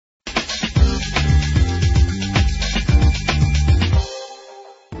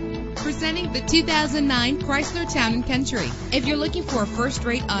the 2009 Chrysler Town & Country. If you're looking for a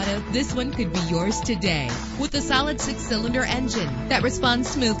first-rate auto, this one could be yours today. With a solid 6-cylinder engine that responds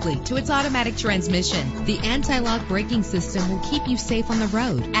smoothly to its automatic transmission, the anti-lock braking system will keep you safe on the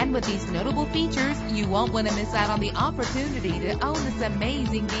road. And with these notable features, you won't want to miss out on the opportunity to own this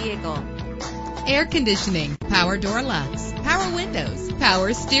amazing vehicle. Air conditioning, power door locks, power windows,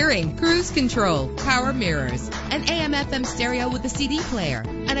 power steering, cruise control, power mirrors, an AM/FM stereo with a CD player,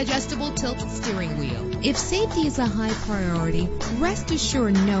 an adjustable tilt steering wheel. If safety is a high priority, rest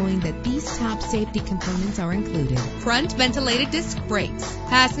assured knowing that these top safety components are included: front ventilated disc brakes,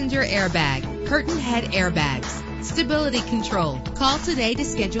 passenger airbag, curtain head airbags, stability control. Call today to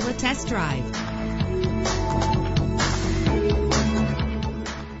schedule a test drive.